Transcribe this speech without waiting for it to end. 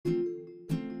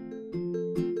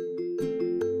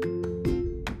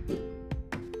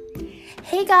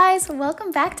Hey guys,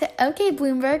 welcome back to OK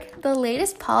Bloomberg, the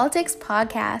latest politics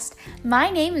podcast. My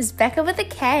name is Becca with a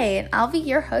K, and I'll be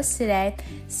your host today.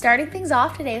 Starting things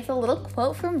off today with a little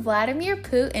quote from Vladimir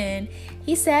Putin.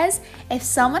 He says, "If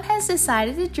someone has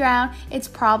decided to drown, it's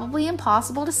probably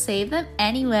impossible to save them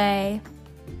anyway."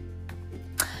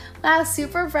 Wow,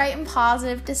 super bright and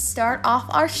positive to start off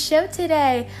our show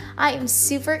today. I am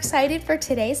super excited for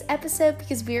today's episode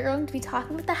because we are going to be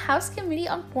talking with the House Committee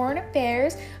on Foreign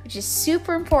Affairs, which is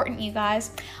super important, you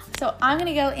guys. So I'm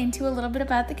going to go into a little bit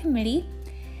about the committee.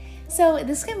 So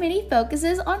this committee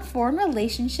focuses on foreign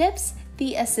relationships,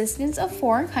 the assistance of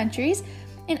foreign countries,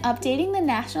 and updating the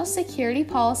national security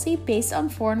policy based on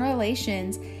foreign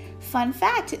relations. Fun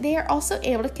fact, they are also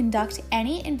able to conduct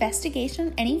any investigation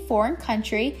in any foreign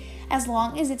country as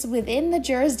long as it's within the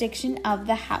jurisdiction of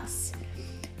the House.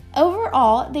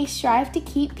 Overall, they strive to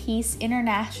keep peace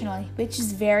internationally, which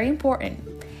is very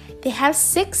important. They have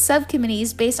 6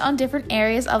 subcommittees based on different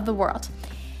areas of the world,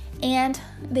 and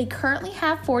they currently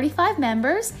have 45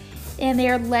 members, and they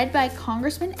are led by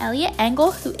Congressman Eliot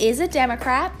Engel, who is a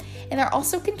Democrat. And they're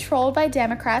also controlled by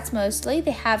Democrats mostly.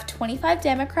 They have 25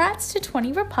 Democrats to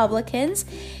 20 Republicans.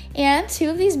 And 2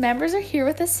 of these members are here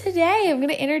with us today. I'm going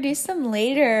to introduce them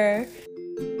later.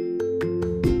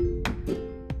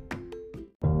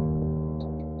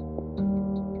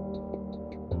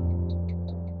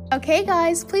 Okay,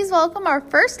 guys, please welcome our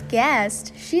first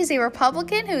guest. She's a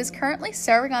Republican who is currently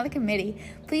serving on the committee.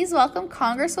 Please welcome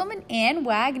Congresswoman Ann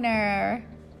Wagner.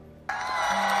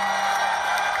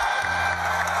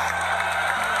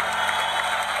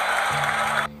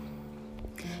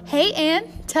 Hey, Ann,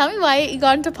 tell me why you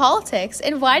got into politics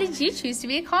and why did you choose to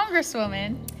be a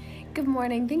congresswoman? Good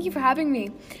morning. Thank you for having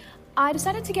me. I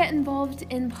decided to get involved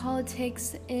in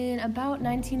politics in about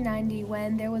 1990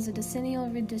 when there was a decennial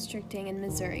redistricting in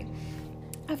Missouri.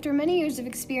 After many years of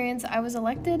experience, I was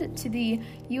elected to the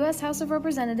U.S. House of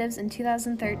Representatives in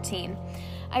 2013.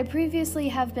 I previously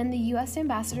have been the U.S.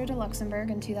 Ambassador to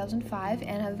Luxembourg in 2005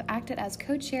 and have acted as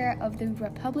co-chair of the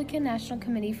Republican National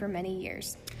Committee for many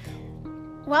years.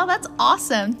 Wow, that's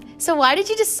awesome. So why did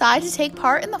you decide to take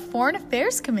part in the Foreign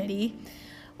Affairs Committee?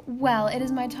 Well, it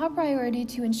is my top priority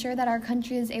to ensure that our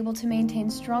country is able to maintain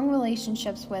strong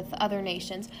relationships with other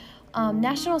nations.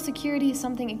 National security is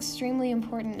something extremely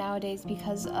important nowadays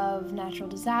because of natural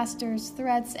disasters,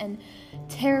 threats, and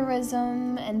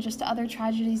terrorism, and just other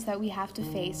tragedies that we have to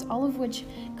face, all of which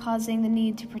causing the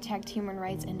need to protect human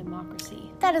rights and democracy.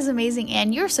 That is amazing,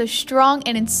 Anne. You're so strong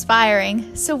and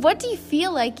inspiring. So what do you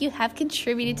feel like you have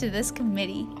contributed to this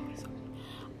committee?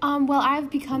 Well,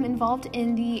 I've become involved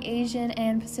in the Asian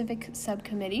and Pacific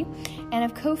Subcommittee, and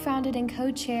I've co-founded and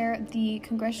co-chair the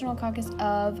Congressional Caucus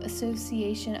of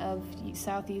Association of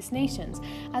Southeast Nations.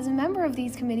 As a member of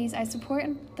these committees, I support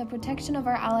the protection of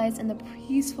our allies and the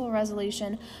peaceful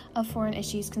resolution of foreign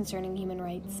issues concerning human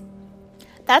rights.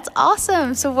 That's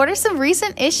awesome. So what are some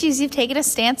recent issues you've taken a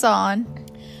stance on?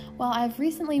 Well, I've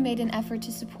recently made an effort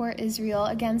to support Israel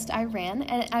against Iran,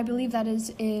 and I believe that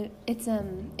it's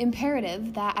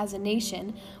imperative that as a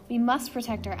nation, we must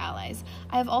protect our allies.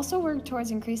 I have also worked towards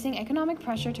increasing economic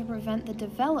pressure to prevent the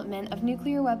development of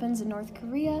nuclear weapons in North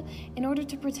Korea in order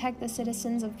to protect the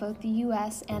citizens of both the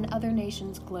U.S. and other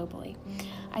nations globally.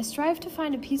 I strive to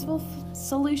find a peaceful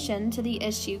solution to the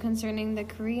issue concerning the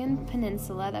Korean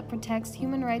Peninsula that protects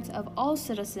human rights of all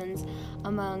citizens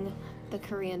among the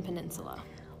Korean Peninsula.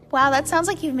 Wow, that sounds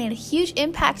like you've made a huge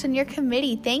impact on your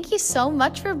committee. Thank you so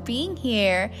much for being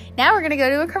here. Now we're going to go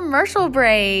to a commercial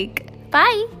break.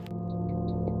 Bye.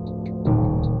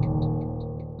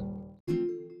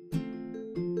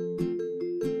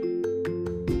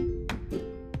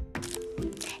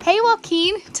 Hey,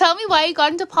 Joaquin, tell me why you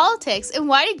got into politics and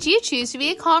why did you choose to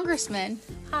be a congressman?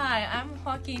 Hi, I'm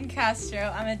Joaquin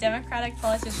Castro. I'm a Democratic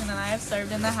politician and I have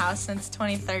served in the House since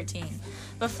 2013.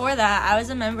 Before that, I was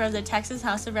a member of the Texas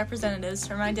House of Representatives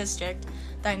for my district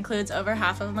that includes over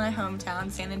half of my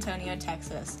hometown, San Antonio,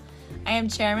 Texas. I am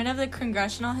chairman of the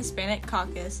Congressional Hispanic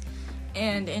Caucus,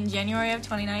 and in January of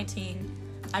 2019,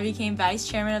 I became vice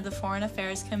chairman of the Foreign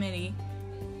Affairs Committee,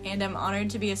 and I'm honored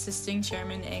to be assisting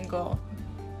Chairman Engel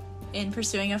in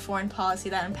pursuing a foreign policy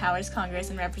that empowers Congress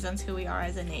and represents who we are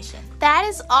as a nation. That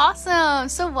is awesome.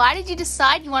 So why did you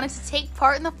decide you wanted to take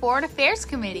part in the Foreign Affairs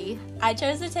Committee? I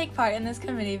chose to take part in this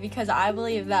committee because I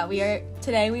believe that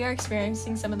today we are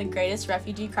experiencing some of the greatest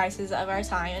refugee crises of our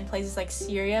time in places like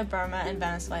Syria, Burma, and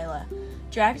Venezuela.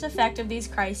 Direct effect of these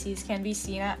crises can be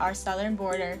seen at our southern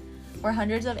border, where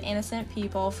hundreds of innocent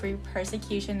people flee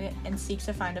persecution and seek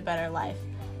to find a better life.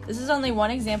 This is only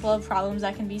one example of problems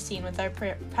that can be seen with our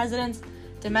president's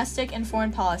domestic and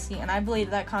foreign policy, and I believe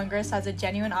that Congress has a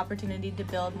genuine opportunity to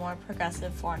build more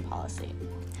progressive foreign policy.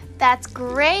 That's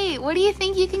great. What do you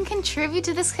think you can contribute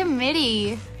to this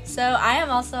committee? So I am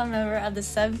also a member of the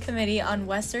Subcommittee on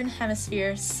Western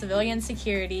Hemisphere Civilian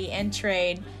Security and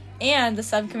Trade and the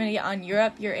Subcommittee on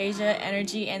Europe, Eurasia,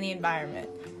 Energy, and the Environment.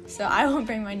 So I will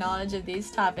bring my knowledge of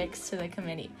these topics to the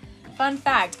committee. Fun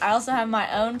fact, I also have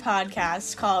my own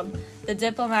podcast called The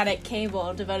Diplomatic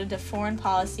Cable, devoted to foreign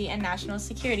policy and national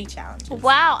security challenges.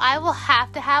 Wow, I will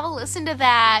have to have a listen to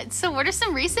that. So what are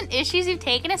some recent issues you've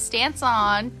taken a stance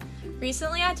on?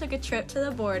 Recently, I took a trip to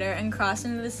the border and crossed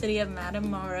into the city of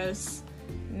Matamoros,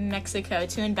 Mexico,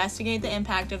 to investigate the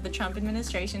impact of the Trump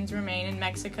administration's Remain in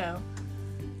Mexico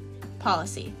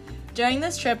policy. During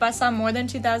this trip, I saw more than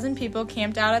 2,000 people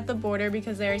camped out at the border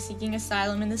because they are seeking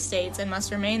asylum in the States and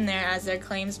must remain there as their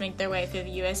claims make their way through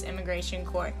the U.S. Immigration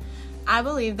Court. I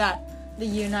believe that the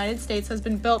United States has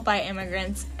been built by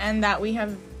immigrants and that we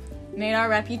have made our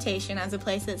reputation as a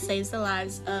place that saves the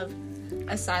lives of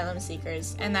asylum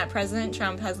seekers, and that President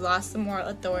Trump has lost the moral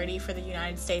authority for the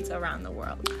United States around the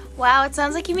world. Wow, it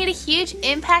sounds like you made a huge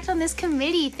impact on this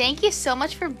committee. Thank you so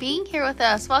much for being here with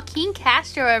us. Joaquin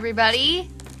Castro, everybody.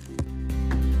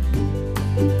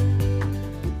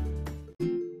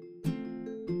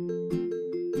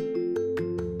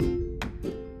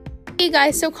 Hey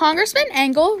guys, so Congressman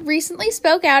Engel recently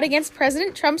spoke out against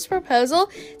President Trump's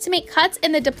proposal to make cuts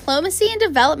in the diplomacy and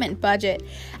development budget.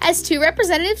 As two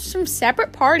representatives from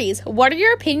separate parties, what are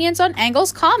your opinions on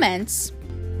Engel's comments?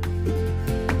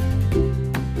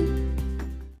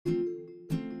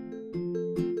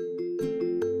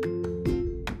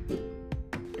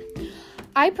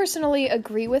 I personally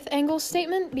agree with Engel's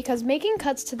statement because making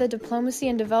cuts to the diplomacy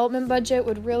and development budget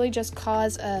would really just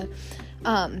cause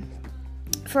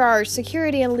for our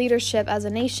security and leadership as a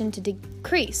nation to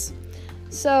decrease.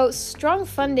 So, strong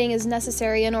funding is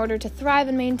necessary in order to thrive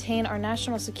and maintain our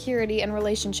national security and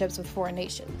relationships with foreign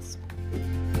nations.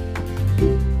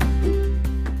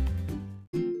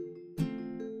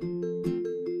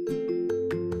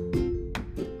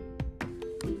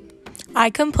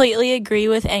 I completely agree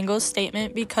with Engel's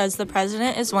statement because the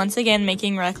president is once again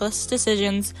making reckless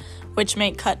decisions which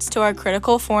make cuts to our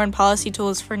critical foreign policy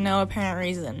tools for no apparent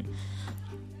reason.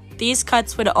 These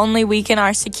cuts would only weaken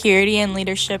our security and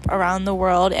leadership around the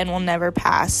world and will never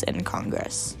pass in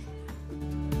Congress.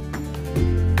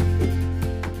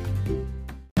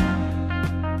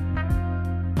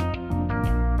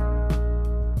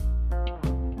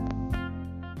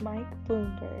 Mike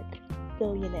Bloomberg,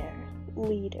 billionaire,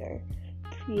 leader,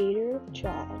 creator of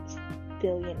jobs,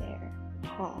 billionaire.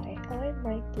 Hi, I'm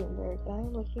Mike Bloomberg, and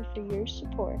I'm looking for your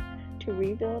support to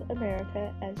rebuild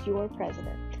America as your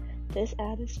president. This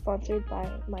ad is sponsored by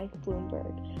Mike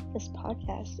Bloomberg. This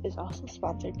podcast is also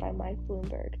sponsored by Mike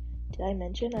Bloomberg. Did I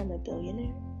mention I'm a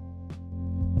billionaire?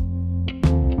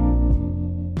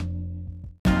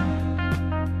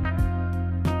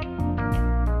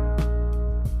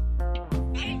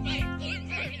 I'm Mike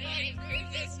Bloomberg, and I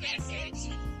approve this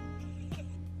message.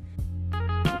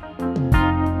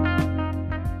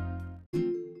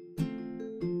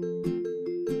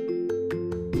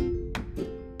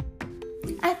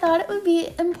 I thought it would be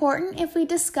important if we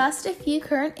discussed a few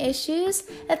current issues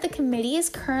that the committee is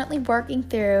currently working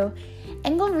through.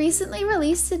 Engel recently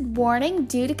released a warning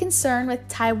due to concern with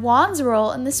Taiwan's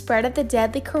role in the spread of the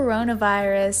deadly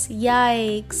coronavirus.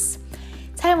 Yikes.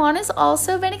 Taiwan has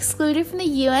also been excluded from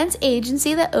the UN's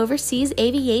agency that oversees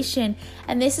aviation,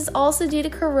 and this is also due to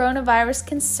coronavirus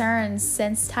concerns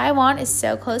since Taiwan is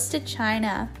so close to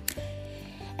China.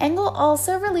 Engel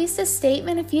also released a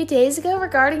statement a few days ago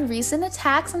regarding recent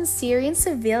attacks on Syrian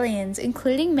civilians,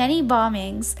 including many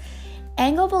bombings.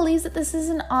 Engel believes that this is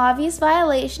an obvious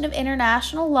violation of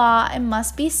international law and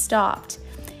must be stopped.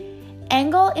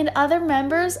 Engel and other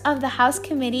members of the House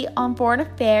Committee on Foreign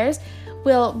Affairs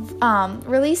will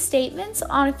release statements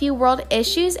on a few world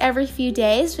issues every few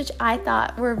days, which I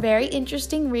thought were very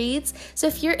interesting reads. So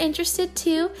if you're interested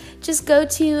too, just go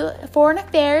to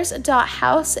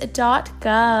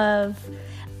foreignaffairs.house.gov.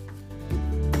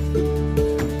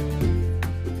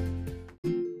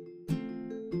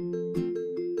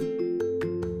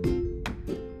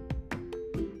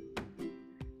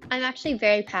 I'm actually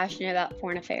very passionate about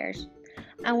foreign affairs.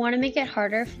 I want to make it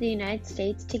harder for the United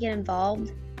States to get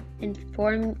involved in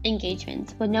foreign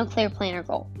engagements with no clear plan or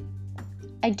goal.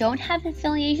 I don't have an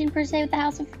affiliation per se with the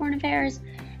House of Foreign Affairs,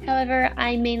 however,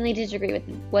 I mainly disagree with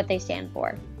what they stand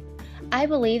for. I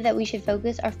believe that we should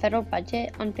focus our federal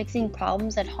budget on fixing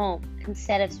problems at home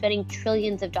instead of spending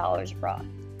trillions of dollars abroad.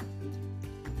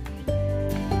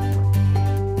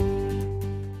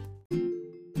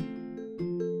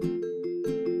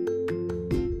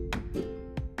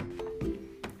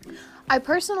 I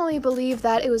personally believe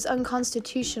that it was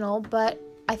unconstitutional, but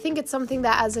I think it's something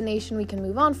that as a nation we can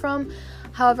move on from.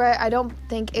 However, I don't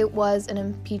think it was an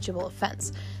impeachable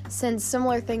offense, since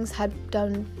similar things had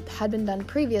been done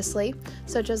previously,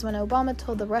 such as when Obama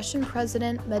told the Russian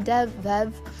President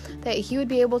Medvedev that he would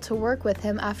be able to work with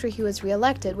him after he was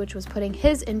reelected, which was putting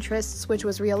his interests, which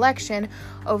was reelection,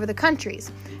 over the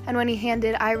country's, and when he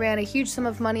handed Iran a huge sum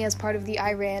of money as part of the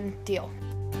Iran deal.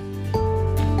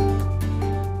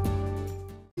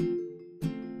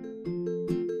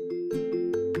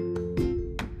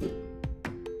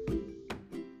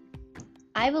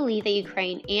 I believe that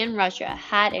Ukraine and Russia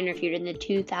had interfered in the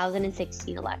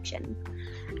 2016 election.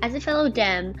 As a fellow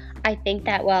Dem, I think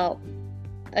that,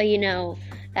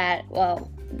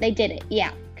 they did it,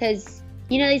 yeah, because,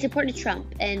 they supported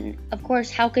Trump, and of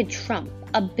course, how could Trump,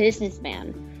 a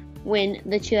businessman, win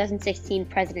the 2016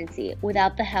 presidency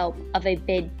without the help of a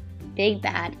big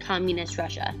bad communist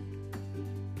Russia?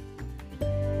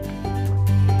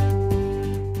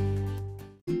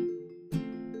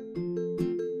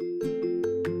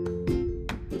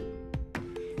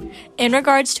 In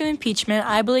regards to impeachment,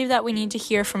 I believe that we need to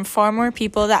hear from far more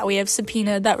people that we have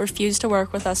subpoenaed that refuse to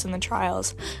work with us in the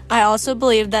trials. I also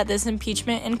believe that this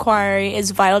impeachment inquiry is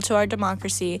vital to our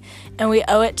democracy, and we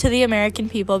owe it to the American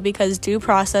people because due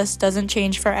process doesn't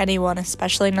change for anyone,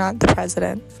 especially not the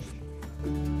president.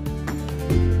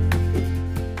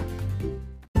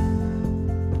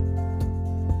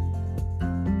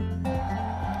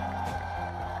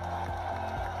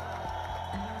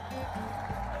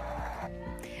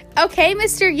 Okay,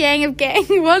 Mr. Yang of Gang,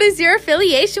 what is your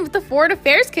affiliation with the Foreign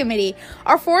Affairs Committee?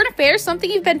 Are foreign affairs something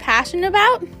you've been passionate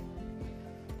about?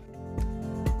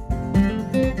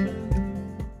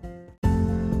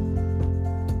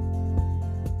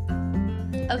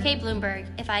 Okay, Bloomberg,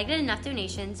 if I get enough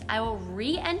donations, I will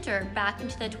re-enter back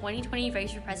into the 2020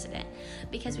 race for president,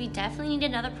 because we definitely need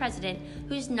another president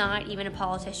who's not even a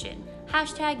politician.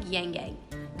 #YangGang.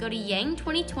 Go to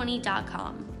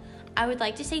yang2020.com. I would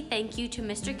like to say thank you to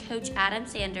Mr. Coach Adam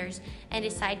Sanders and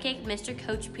his sidekick, Mr.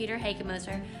 Coach Peter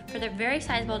Hagemoser, for their very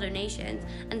sizable donations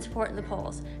and support in the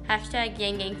polls.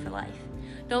 #YangGang for life.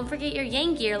 Don't forget your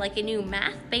Yang gear like a new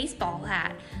math baseball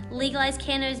hat, legalized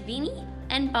cannabis beanie,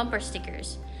 and bumper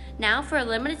stickers. Now, for a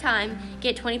limited time,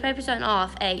 get 25%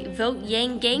 off a Vote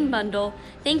Yang Gang bundle.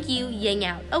 Thank you, Yang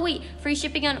out. Oh wait, free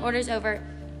shipping on orders over.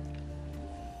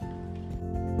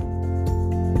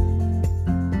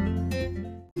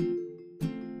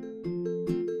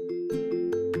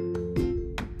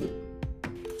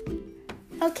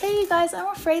 Okay, you guys, I'm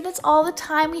afraid that's all the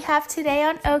time we have today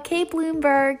on OK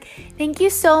Bloomberg. Thank you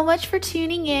so much for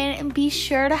tuning in, and be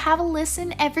sure to have a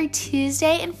listen every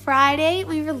Tuesday and Friday.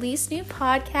 We release new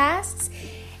podcasts,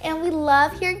 and we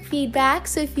love hearing feedback.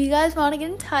 So if you guys want to get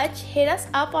in touch, hit us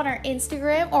up on our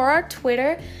Instagram or our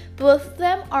Twitter. Both of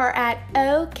them are at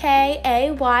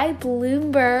OKAY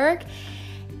Bloomberg.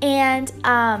 And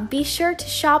be sure to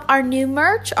shop our new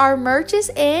merch. Our merch is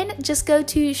in. Just go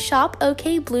to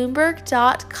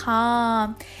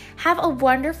shopokbloomberg.com. Have a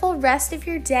wonderful rest of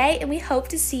your day, and we hope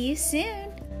to see you soon.